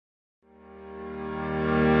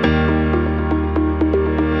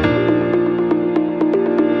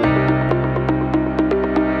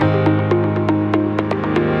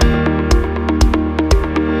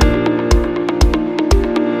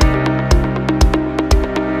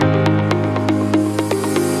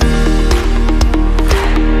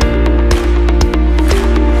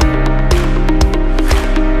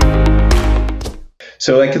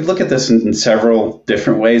So I could look at this in several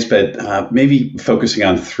different ways, but maybe focusing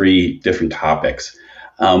on three different topics.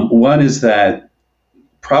 One is that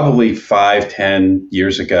probably 5, 10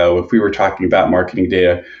 years ago, if we were talking about marketing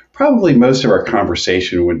data, probably most of our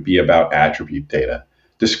conversation would be about attribute data,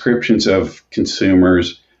 descriptions of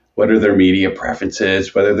consumers, what are their media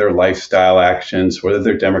preferences, whether their lifestyle actions, whether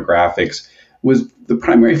their demographics. The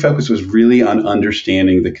primary focus was really on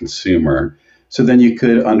understanding the consumer. So then you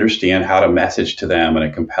could understand how to message to them in a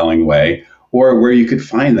compelling way, or where you could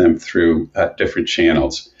find them through different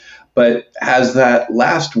channels. But as that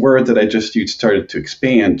last word that I just used started to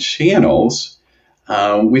expand, channels,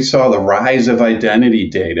 we saw the rise of identity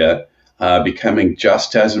data becoming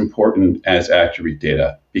just as important as attribute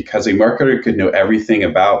data, because a marketer could know everything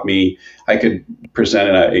about me. I could present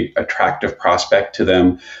an attractive prospect to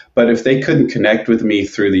them. But if they couldn't connect with me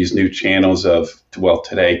through these new channels of, well,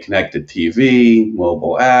 today, connected TV,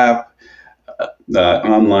 mobile app,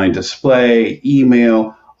 online display,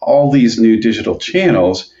 email, all these new digital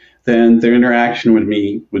channels, then their interaction with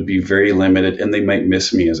me would be very limited and they might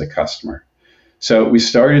miss me as a customer. So we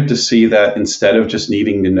started to see that instead of just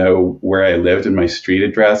needing to know where I lived and my street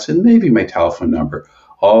address and maybe my telephone number,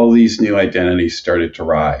 all these new identities started to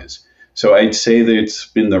rise. So I'd say that it's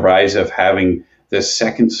been the rise of having this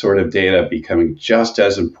second sort of data becoming just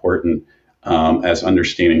as important as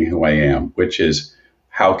understanding who I am, which is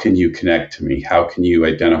how can you connect to me? How can you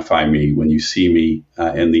identify me when you see me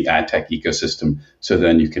in the ad tech ecosystem so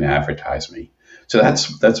then you can advertise me? So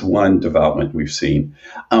that's one development we've seen.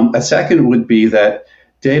 A second would be that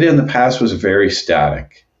data in the past was very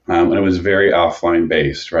static and it was very offline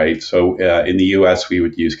based, right? So in the US, we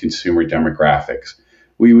would use consumer demographics.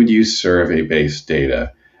 We would use survey based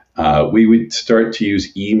data. We would start to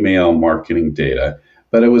use email marketing data,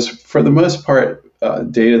 but it was for the most part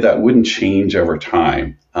data that wouldn't change over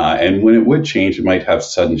time. And when it would change, it might have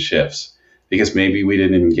sudden shifts because maybe we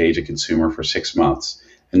didn't engage a consumer for 6 months.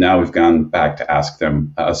 And now we've gone back to ask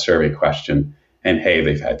them a survey question and hey,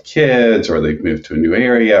 they've had kids or they've moved to a new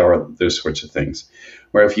area or those sorts of things.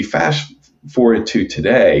 Where if you fast forward to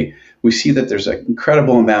today, we see that there's an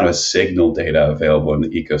incredible amount of signal data available in the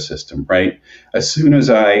ecosystem, right? As soon as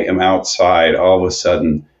I am outside, all of a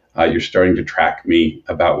sudden, you're starting to track me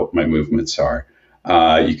about what my movements are.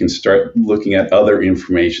 You can start looking at other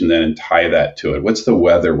information then and tie that to it. What's the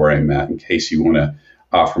weather where I'm at in case you want to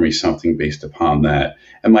offer me something based upon that?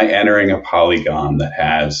 Am I entering a polygon that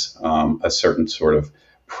has a certain sort of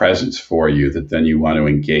presence for you that then you want to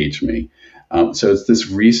engage me? So it's this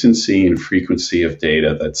recency and frequency of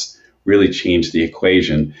data that's really changed the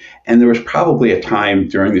equation. And there was probably a time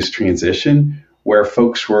during this transition where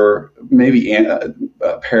folks were maybe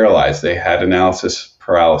paralyzed. They had analysis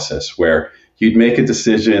paralysis, where you'd make a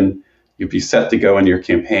decision, you'd be set to go in your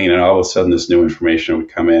campaign, and all of a sudden this new information would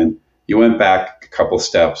come in. You went back a couple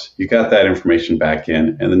steps, you got that information back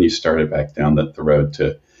in, and then you started back down the road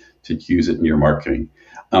to use it in your marketing.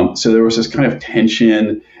 So there was this kind of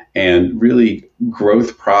tension and really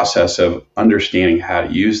growth process of understanding how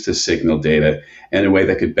to use the signal data in a way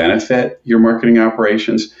that could benefit your marketing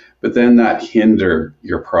operations, but then not hinder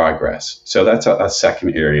your progress. So that's a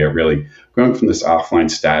second area, really going from this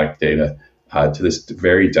offline static data to this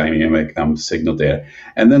very dynamic signal data.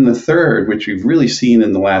 And then the third, which we've really seen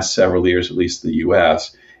in the last several years, at least in the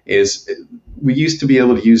US, is we used to be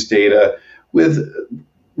able to use data with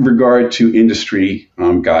regard to industry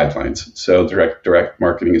guidelines. So direct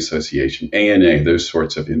marketing association, ANA, those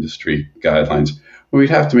sorts of industry guidelines, where we'd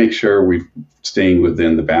have to make sure we're staying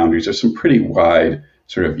within the boundaries of some pretty wide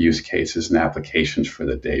sort of use cases and applications for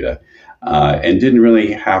the data, and didn't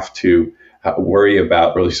really have to worry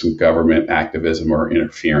about really some government activism or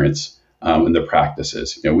interference in the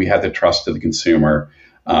practices. You know, we had the trust of the consumer.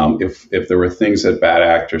 If there were things that bad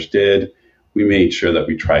actors did, we made sure that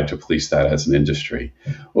we tried to police that as an industry.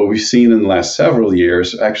 What we've seen in the last several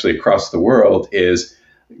years, actually across the world, is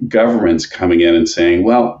governments coming in and saying,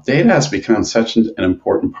 well, data has become such an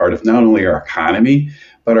important part of not only our economy,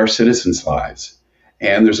 but our citizens' lives.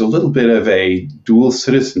 And there's a little bit of a dual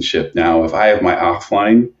citizenship now. If I have my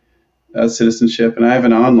offline citizenship and I have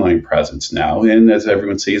an online presence now, and as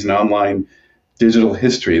everyone sees, an online digital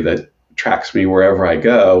history that tracks me wherever I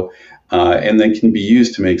go, and then can be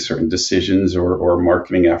used to make certain decisions or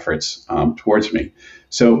marketing efforts towards me.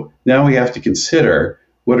 So now we have to consider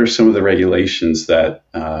what are some of the regulations that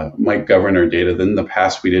might govern our data. Then in the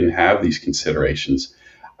past, we didn't have these considerations.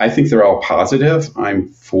 I think they're all positive. I'm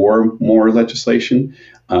for more legislation.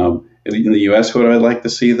 In the US, what I'd like to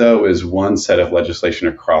see, though, is one set of legislation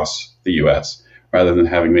across the US, rather than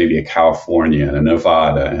having maybe a California and a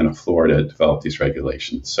Nevada and a Florida develop these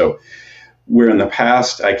regulations. So Where in the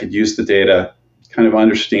past I could use the data, kind of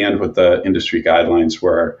understand what the industry guidelines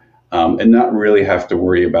were, and not really have to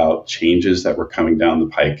worry about changes that were coming down the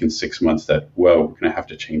pike in 6 months that, well, we're going to have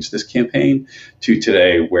to change this campaign, to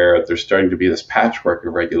today where there's starting to be this patchwork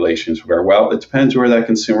of regulations where, well, it depends where that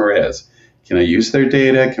consumer is. Can I use their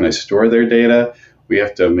data? Can I store their data? We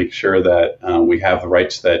have to make sure that we have the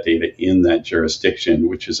rights to that data in that jurisdiction,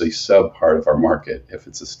 which is a sub part of our market if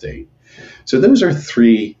it's a state. So those are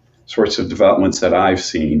three sorts of developments that I've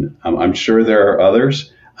seen. I'm sure there are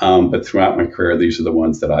others, but throughout my career, these are the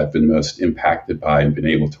ones that I've been most impacted by and been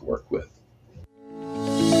able to work with.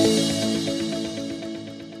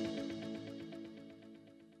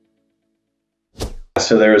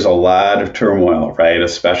 So there is a lot of turmoil, right?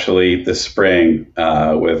 Especially this spring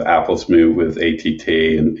with Apple's move with ATT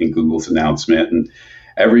and Google's announcement. And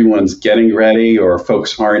everyone's getting ready, or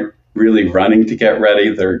folks aren't really running to get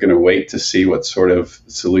ready. They're going to wait to see what sort of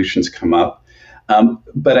solutions come up.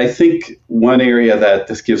 But I think one area that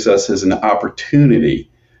this gives us is an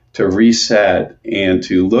opportunity to reset and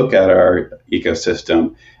to look at our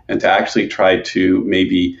ecosystem and to actually try to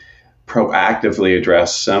maybe proactively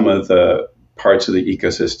address some of the parts of the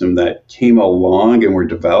ecosystem that came along and were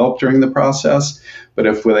developed during the process, but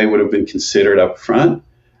if they would have been considered up front,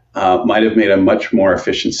 might have made a much more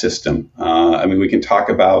efficient system. I mean, we can talk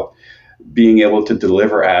about being able to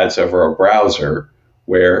deliver ads over a browser,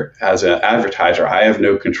 where as an advertiser, I have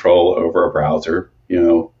no control over a browser.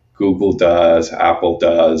 Google does, Apple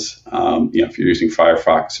does, if you're using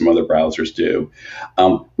Firefox, some other browsers do.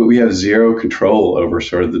 But we have zero control over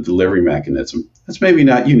sort of the delivery mechanism. That's maybe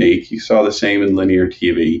not unique. You saw the same in linear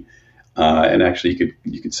TV. And actually,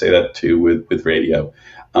 you could say that too with radio.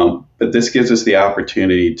 But this gives us the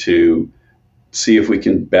opportunity to see if we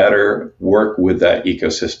can better work with that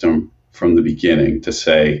ecosystem from the beginning to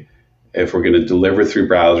say, if we're going to deliver through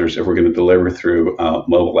browsers, if we're going to deliver through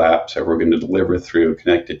mobile apps, if we're going to deliver through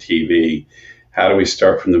connected TV, how do we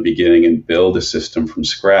start from the beginning and build a system from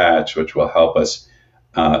scratch, which will help us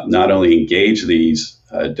not only engage these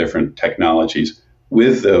different technologies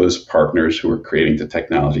with those partners who are creating the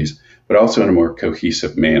technologies, but also in a more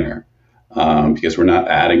cohesive manner, because we're not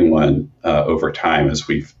adding one over time as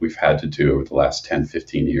we've had to do over the last 10,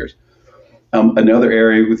 15 years. Another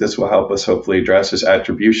area this will help us hopefully address is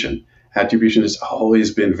attribution. Attribution has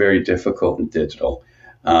always been very difficult in digital,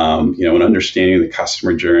 and understanding the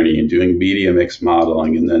customer journey and doing media mix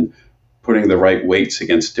modeling and then putting the right weights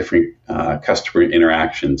against different customer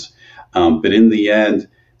interactions. But in the end,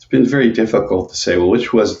 it's been very difficult to say, well,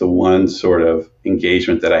 which was the one sort of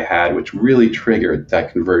engagement that I had which really triggered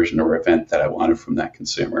that conversion or event that I wanted from that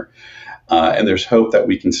consumer. And there's hope that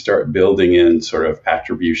we can start building in sort of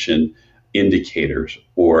attribution indicators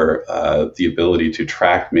or the ability to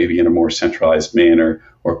track maybe in a more centralized manner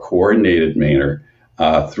or coordinated manner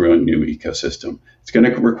through a new ecosystem. It's going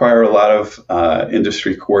to require a lot of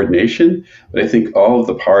industry coordination, but I think all of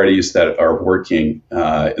the parties that are working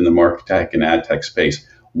in the MarTech and ad tech space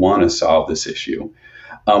want to solve this issue.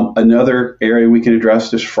 Another area we can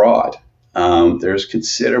address is fraud. There's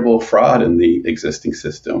considerable fraud in the existing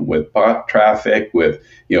system with bot traffic, with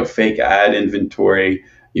fake ad inventory,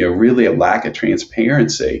 really a lack of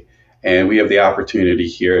transparency. And we have the opportunity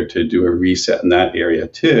here to do a reset in that area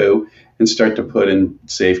too, and start to put in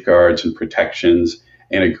safeguards and protections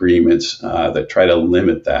and agreements that try to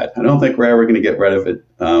limit that. I don't think we're ever going to get rid of it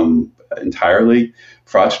entirely.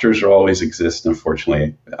 Fraudsters will always exist,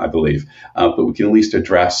 unfortunately, I believe. But we can at least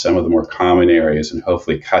address some of the more common areas and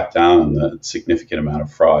hopefully cut down on the significant amount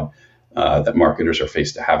of fraud that marketers are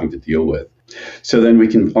faced to having to deal with. So then we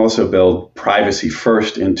can also build privacy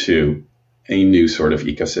first into a new sort of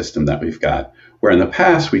ecosystem that we've got, where in the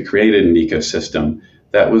past we created an ecosystem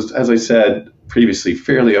that was, as I said previously,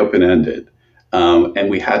 fairly open-ended. And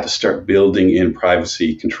we had to start building in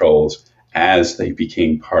privacy controls as they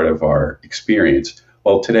became part of our experience.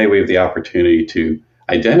 Well, today we have the opportunity to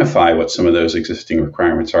identify what some of those existing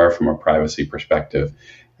requirements are from a privacy perspective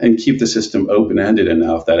and keep the system open-ended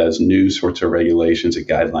enough that as new sorts of regulations and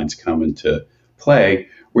guidelines come into play,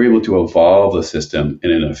 we're able to evolve the system in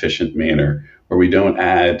an efficient manner where we don't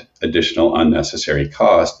add additional unnecessary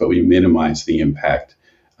cost, but we minimize the impact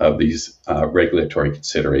of these regulatory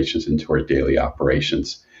considerations into our daily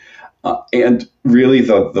operations. And really,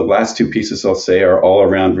 the last two pieces I'll say are all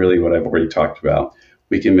around really what I've already talked about.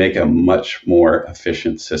 We can make a much more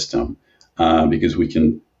efficient system because we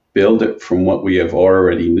can build it from what we have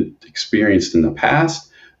already experienced in the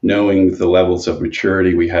past, knowing the levels of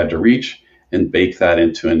maturity we had to reach, and bake that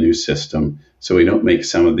into a new system so we don't make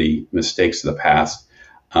some of the mistakes of the past,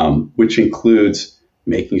 which includes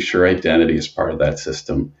making sure identity is part of that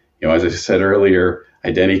system. As I said earlier,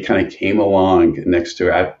 identity kind of came along next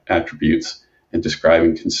to attributes and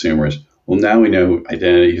describing consumers. Well, now we know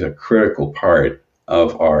identity is a critical part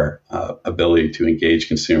of our ability to engage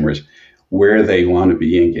consumers where they want to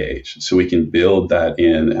be engaged. So we can build that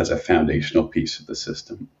in as a foundational piece of the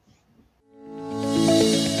system.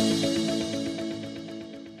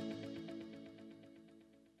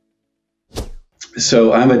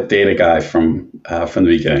 So I'm a data guy from the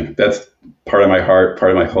beginning. That's part of my heart,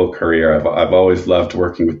 part of my whole career. I've always loved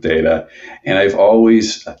working with data, and I've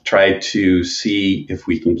always tried to see if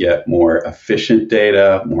we can get more efficient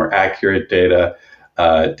data, more accurate data,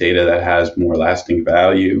 data that has more lasting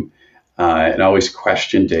value, and always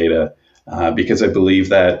question data because I believe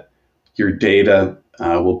that your data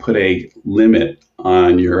will put a limit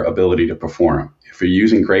on your ability to perform. If you're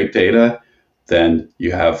using great data, then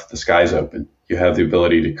you have the skies open. You have the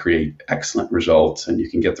ability to create excellent results and you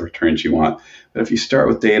can get the returns you want. But if you start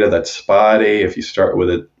with data that's spotty, if you start with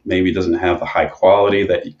it maybe doesn't have the high quality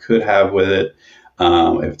that you could have with it,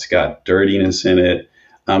 if it's got dirtiness in it,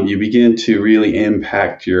 you begin to really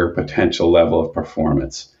impact your potential level of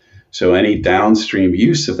performance. So any downstream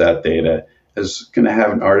use of that data is going to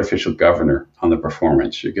have an artificial governor on the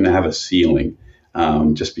performance. You're going to have a ceiling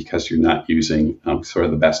just because you're not using sort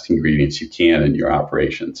of the best ingredients you can in your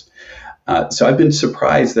operations. So I've been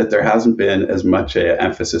surprised that there hasn't been as much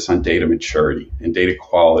emphasis on data maturity and data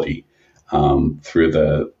quality through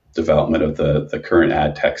the development of the current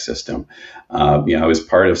ad tech system. I was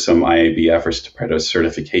part of some IAB efforts to put a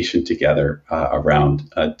certification together around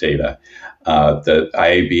data. The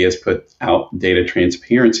IAB has put out data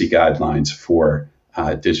transparency guidelines for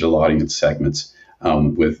digital audience segments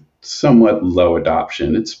with somewhat low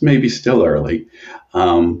adoption. It's maybe still early,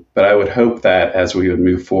 but I would hope that as we would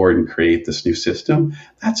move forward and create this new system,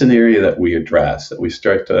 that's an area that we address, that we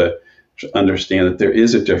start to understand that there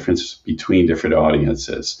is a difference between different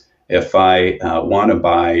audiences. If I want to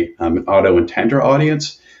buy an auto intender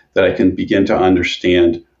audience, that I can begin to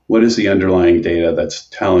understand what is the underlying data that's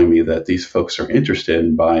telling me that these folks are interested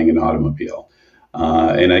in buying an automobile.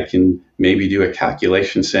 And I can maybe do a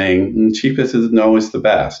calculation saying cheapest isn't always the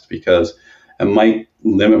best because it might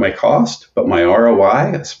limit my cost, but my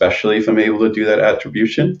ROI, especially if I'm able to do that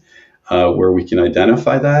attribution where we can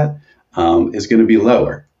identify that, is going to be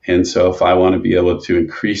lower. And so if I want to be able to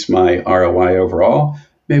increase my ROI overall,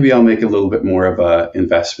 maybe I'll make a little bit more of an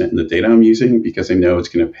investment in the data I'm using because I know it's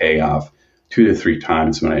going to pay off 2 to 3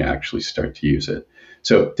 times when I actually start to use it.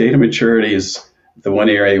 So data maturity is the one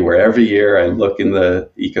area where every year I look in the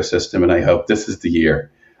ecosystem and I hope this is the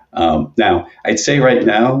year. Now, I'd say right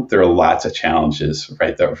now, there are lots of challenges,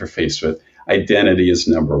 right, that we're faced with. Identity is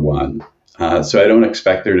number one. So I don't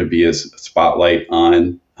expect there to be a spotlight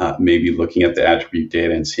on maybe looking at the attribute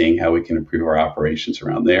data and seeing how we can improve our operations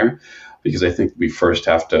around there, because I think we first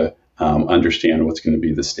have to understand what's going to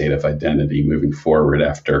be the state of identity moving forward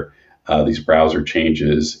after these browser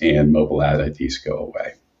changes and mobile ad IDs go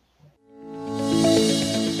away.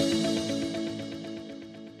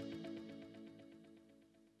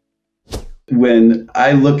 When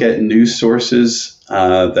I look at news sources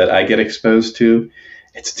that I get exposed to,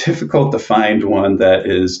 it's difficult to find one that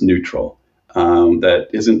is neutral, that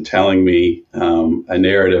isn't telling me a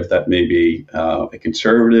narrative that maybe a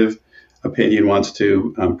conservative opinion wants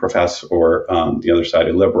to profess or the other side,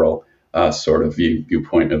 a liberal sort of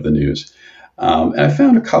viewpoint of the news. And I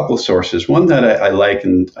found a couple of sources. One that I like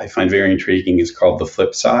and I find very intriguing is called The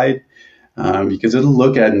Flip Side, because it'll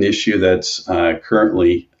look at an issue that's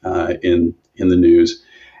currently in the news,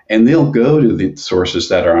 and they'll go to the sources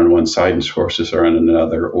that are on one side and sources are on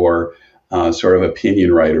another, or sort of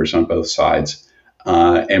opinion writers on both sides,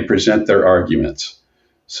 and present their arguments.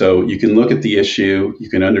 So you can look at the issue, you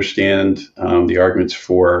can understand the arguments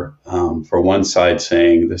for one side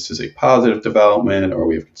saying this is a positive development or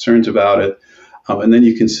we have concerns about it, and then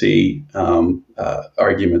you can see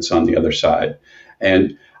arguments on the other side.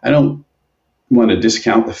 And I don't want to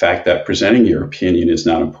discount the fact that presenting your opinion is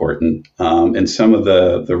not important, and some of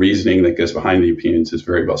the reasoning that goes behind the opinions is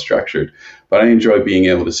very well structured. But I enjoy being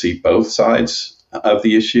able to see both sides of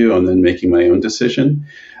the issue and then making my own decision.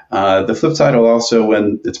 The flip side will also,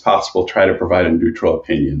 when it's possible, try to provide a neutral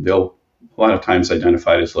opinion. They'll a lot of times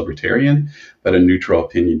identify it as libertarian, but a neutral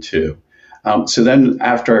opinion too. So then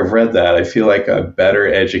after I've read that, I feel like I'm better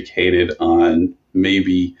educated on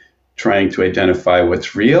maybe trying to identify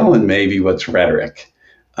what's real and maybe what's rhetoric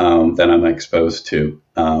that I'm exposed to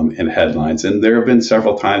in headlines. And there have been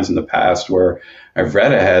several times in the past where I've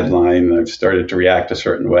read a headline and I've started to react a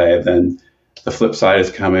certain way. Then the flip side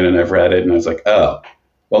has come in and I've read it and I was like, oh,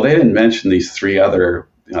 well, they didn't mention these 3 other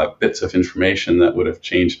bits of information that would have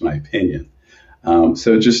changed my opinion.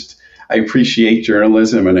 I appreciate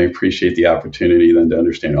journalism, and I appreciate the opportunity then to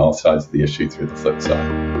understand all sides of the issue through the flip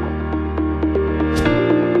side.